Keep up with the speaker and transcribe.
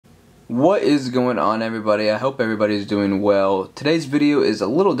What is going on, everybody? I hope everybody's doing well. Today's video is a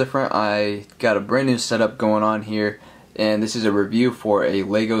little different. I got a brand new setup going on here, and this is a review for a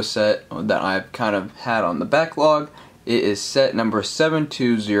Lego set that I've kind of had on the backlog. It is set number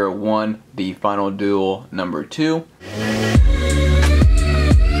 7201, the Final Duel number 2.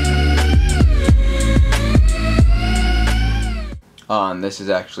 This is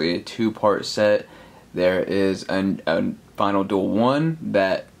actually a two-part set. There is a Final Duel 1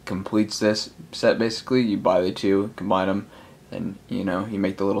 that completes this set. Basically, you buy the two, combine them, and you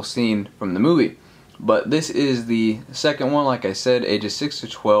make the little scene from the movie. But this is the second one, like I said, ages 6 to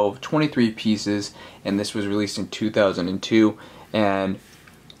 12, 23 pieces, and this was released in 2002. And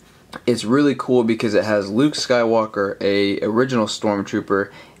it's really cool because it has Luke Skywalker, a original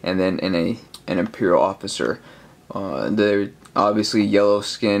Stormtrooper, and then an Imperial officer. They're obviously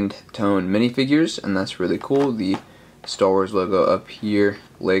yellow-skinned tone minifigures, and that's really cool. The Star Wars logo up here,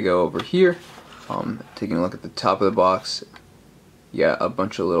 Lego over here. Taking a look at the top of the box, you got a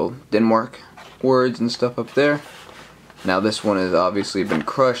bunch of little Denmark words and stuff up there. Now this one has obviously been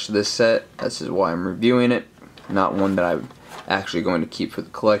crushed, this set. This is why I'm reviewing it. Not one that I'm actually going to keep for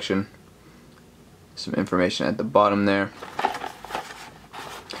the collection. Some information at the bottom there.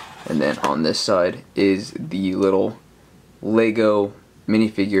 And then on this side is the little Lego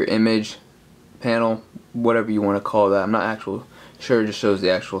minifigure image panel, whatever you want to call that. I'm not sure, it just shows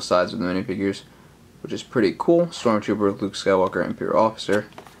the actual size of the minifigures, which is pretty cool. Stormtrooper, Luke Skywalker, Imperial officer.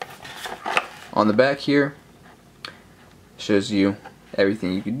 On the back here, shows you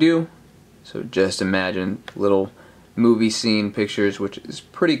everything you can do. So just imagine little movie scene pictures, which is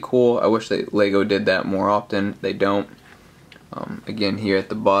pretty cool. I wish that Lego did that more often. They don't. Again, here at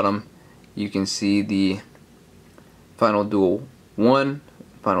the bottom, you can see the Final Duel 1,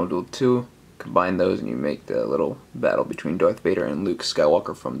 Final Duel 2. Combine those and you make the little battle between Darth Vader and Luke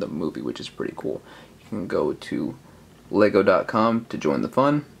Skywalker from the movie, which is pretty cool. You can go to lego.com to join the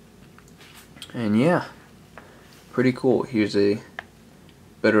fun. And yeah, pretty cool. Here's a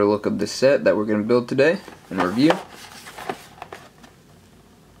better look of the set that we're going to build today and review.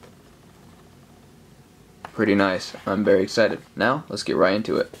 Pretty nice. I'm very excited. Now, let's get right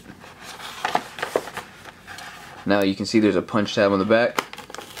into it. Now you can see there's a punch tab on the back.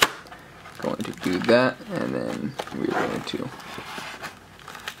 Going to do that, and then we're going to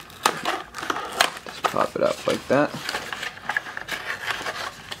just pop it up like that.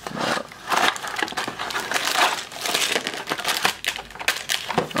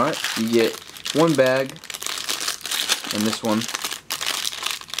 Alright, you get one bag in this one.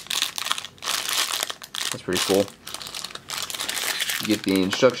 That's pretty cool. You get the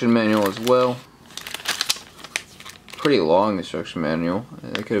instruction manual as well. Pretty long instruction manual.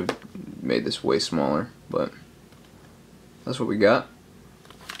 I could have made this way smaller, but that's what we got.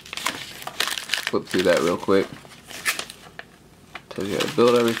 Flip through that real quick. Tells you how to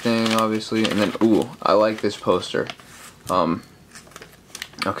build everything, obviously, and then ooh, I like this poster.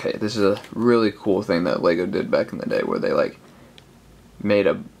 Okay, this is a really cool thing that Lego did back in the day, where they made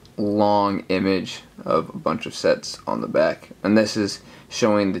a long image of a bunch of sets on the back, and this is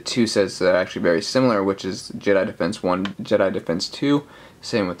showing the two sets that are actually very similar, which is Jedi Defense 1, Jedi Defense 2.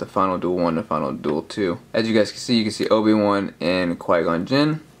 Same with the Final Duel 1 and Final Duel 2. As you guys can see, Obi-Wan and Qui-Gon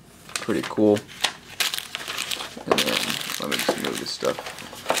Jinn. Pretty cool. And then, let me just move this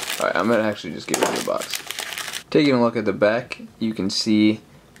stuff. Alright, I'm going to actually just get rid of the box. Taking a look at the back, you can see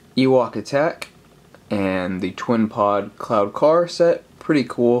Ewok Attack and the Twin Pod Cloud Car set. Pretty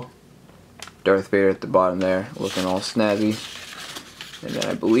cool. Darth Vader at the bottom there, looking all snazzy. And then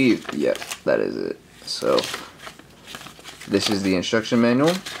I believe, yep, that is it. So, this is the instruction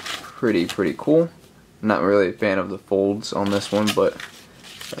manual. Pretty cool. Not really a fan of the folds on this one, but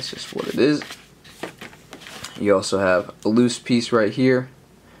that's just what it is. You also have a loose piece right here,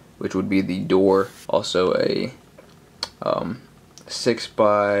 which would be the door. Also a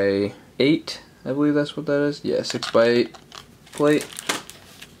 6x8, I believe that's what that is. Yeah, 6x8 plate.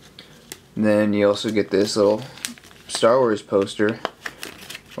 And then you also get this little Star Wars poster.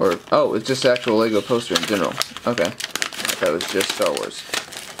 Or, oh, it's just actual Lego poster in general. Okay. I thought it was just Star Wars.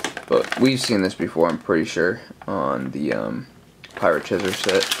 But we've seen this before, I'm pretty sure, on the Pirate Treasure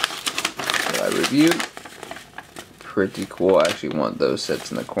set that I reviewed. Pretty cool. I actually want those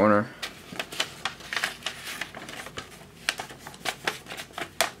sets in the corner.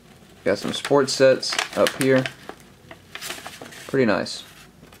 Got some sports sets up here. Pretty nice.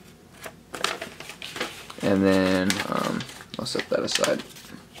 And then, I'll set that aside.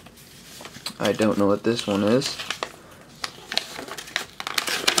 I don't know what this one is.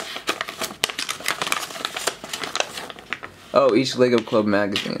 Oh, each Lego Club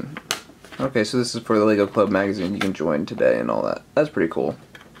magazine. Okay, so this is for the Lego Club magazine. You can join today and all that. That's pretty cool.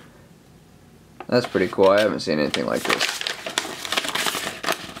 That's pretty cool. I haven't seen anything like this.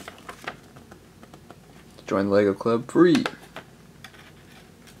 Join the Lego Club free.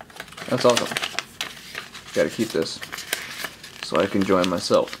 That's awesome. Gotta keep this so I can join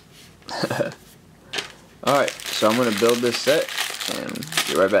myself. Alright, so I'm gonna build this set and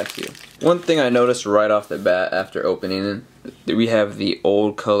get right back to you. One thing I noticed right off the bat after opening it, we have the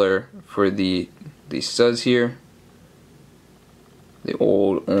old color for the studs here. The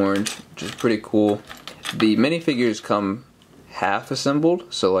old orange, which is pretty cool. The minifigures come half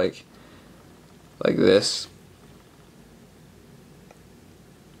assembled, so like this.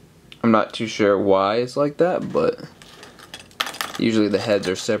 I'm not too sure why it's like that, but usually the heads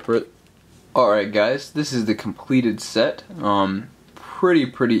are separate. Alright guys, this is the completed set.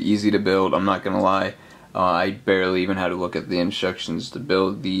 Pretty easy to build, I'm not gonna lie. I barely even had to look at the instructions to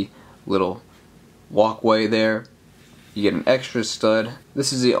build the little walkway there. You get an extra stud.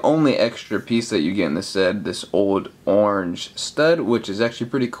 This is the only extra piece that you get in the set, this old orange stud, which is actually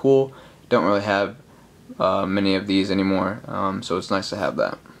pretty cool. Don't really have many of these anymore, so it's nice to have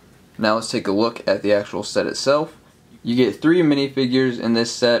that. Now let's take a look at the actual set itself. You get 3 minifigures in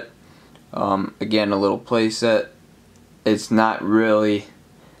this set. Again, a little play set. It's not really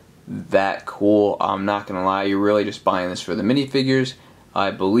that cool, I'm not gonna lie. You're really just buying this for the minifigures. I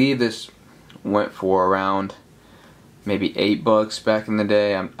believe this went for around maybe $8 back in the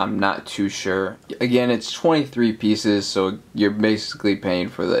day. I'm not too sure. Again, it's 23 pieces, so you're basically paying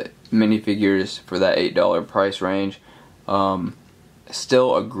for the minifigures for that $8 price range.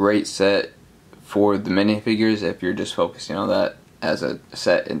 Still a great set for the minifigures if you're just focusing on that as a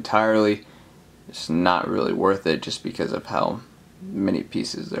set entirely. It's not really worth it just because of how many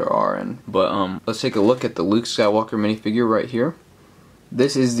pieces there are. But let's take a look at the Luke Skywalker minifigure right here.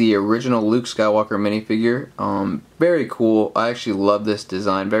 This is the original Luke Skywalker minifigure. Very cool. I actually love this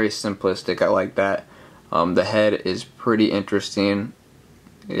design. Very simplistic. I like that. The head is pretty interesting.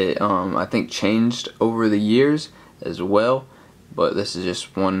 It I think changed over the years as well, but this is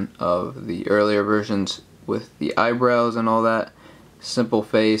just one of the earlier versions with the eyebrows and all that. Simple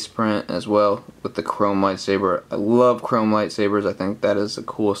face print as well with the chrome lightsaber. I love chrome lightsabers. I think that is the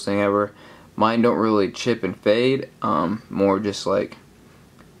coolest thing ever. Mine don't really chip and fade. More just like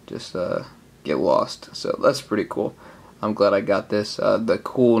get lost. So that's pretty cool. I'm glad I got this. The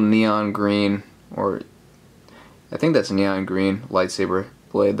cool neon green, or I think that's neon green lightsaber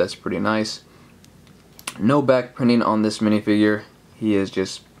blade. That's pretty nice. No back printing on this minifigure. He is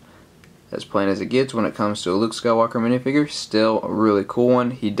just as plain as it gets when it comes to a Luke Skywalker minifigure. Still a really cool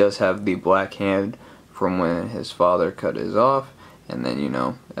one. He does have the black hand from when his father cut his off, and then, you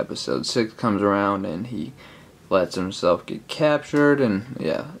know, episode 6 comes around and he lets himself get captured, and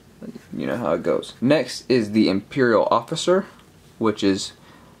yeah, you know how it goes. Next is the Imperial Officer, which is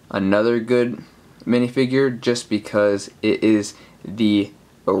another good minifigure just because it is the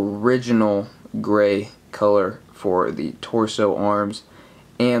original gray color for the torso, arms,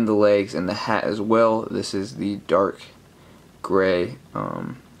 and the legs, and the hat as well. This is the dark gray,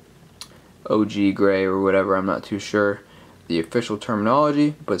 OG gray or whatever, I'm not too sure the official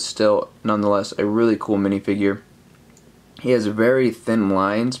terminology, but still nonetheless a really cool minifigure. He has very thin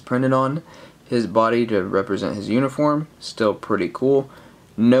lines printed on his body to represent his uniform. Still pretty cool.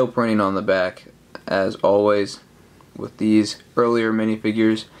 No printing on the back as always with these earlier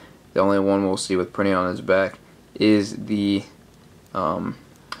minifigures. The only one we'll see with printing on his back is the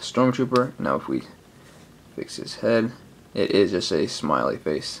Stormtrooper. Now if we fix his head, it is just a smiley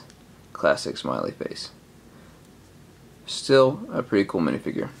face. Classic smiley face. Still a pretty cool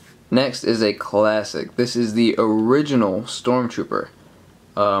minifigure. Next is a classic. This is the original Stormtrooper.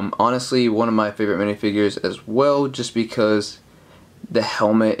 Honestly, one of my favorite minifigures as well, just because the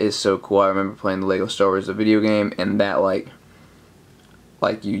helmet is so cool. I remember playing the Lego Star Wars, the video game, and that like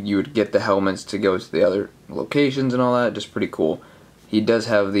you would get the helmets to go to the other locations and all that. Just pretty cool. He does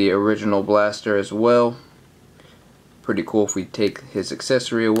have the original blaster as well. Pretty cool. If we take his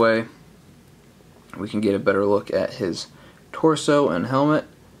accessory away, we can get a better look at his torso and helmet.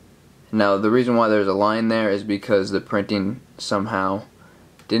 Now the reason why there's a line there is because the printing somehow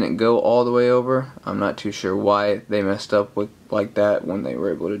didn't go all the way over. I'm not too sure why they messed up with like that when they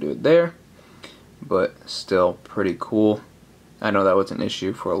were able to do it there, but still pretty cool. I know that was an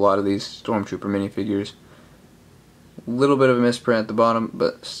issue for a lot of these Stormtrooper minifigures. A little bit of a misprint at the bottom,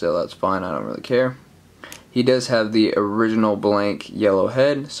 but still that's fine, I don't really care. He does have the original blank yellow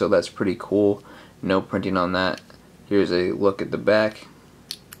head, so that's pretty cool. No printing on that. Here's a look at the back.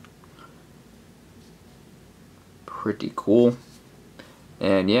 Pretty cool.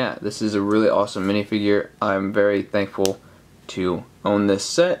 And yeah, this is a really awesome minifigure. I'm very thankful to own this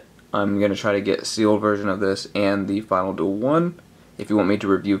set. I'm going to try to get a sealed version of this and the Final Duel 1. If you want me to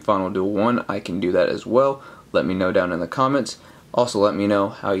review Final Duel 1, I can do that as well. Let me know down in the comments. Also, let me know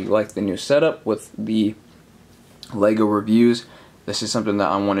how you like the new setup with the LEGO reviews. This is something that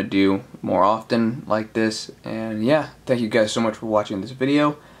I want to do more often like this. And yeah, thank you guys so much for watching this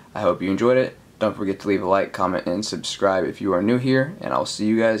video. I hope you enjoyed it. Don't forget to leave a like, comment, and subscribe if you are new here. And I'll see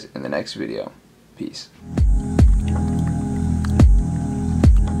you guys in the next video. Peace.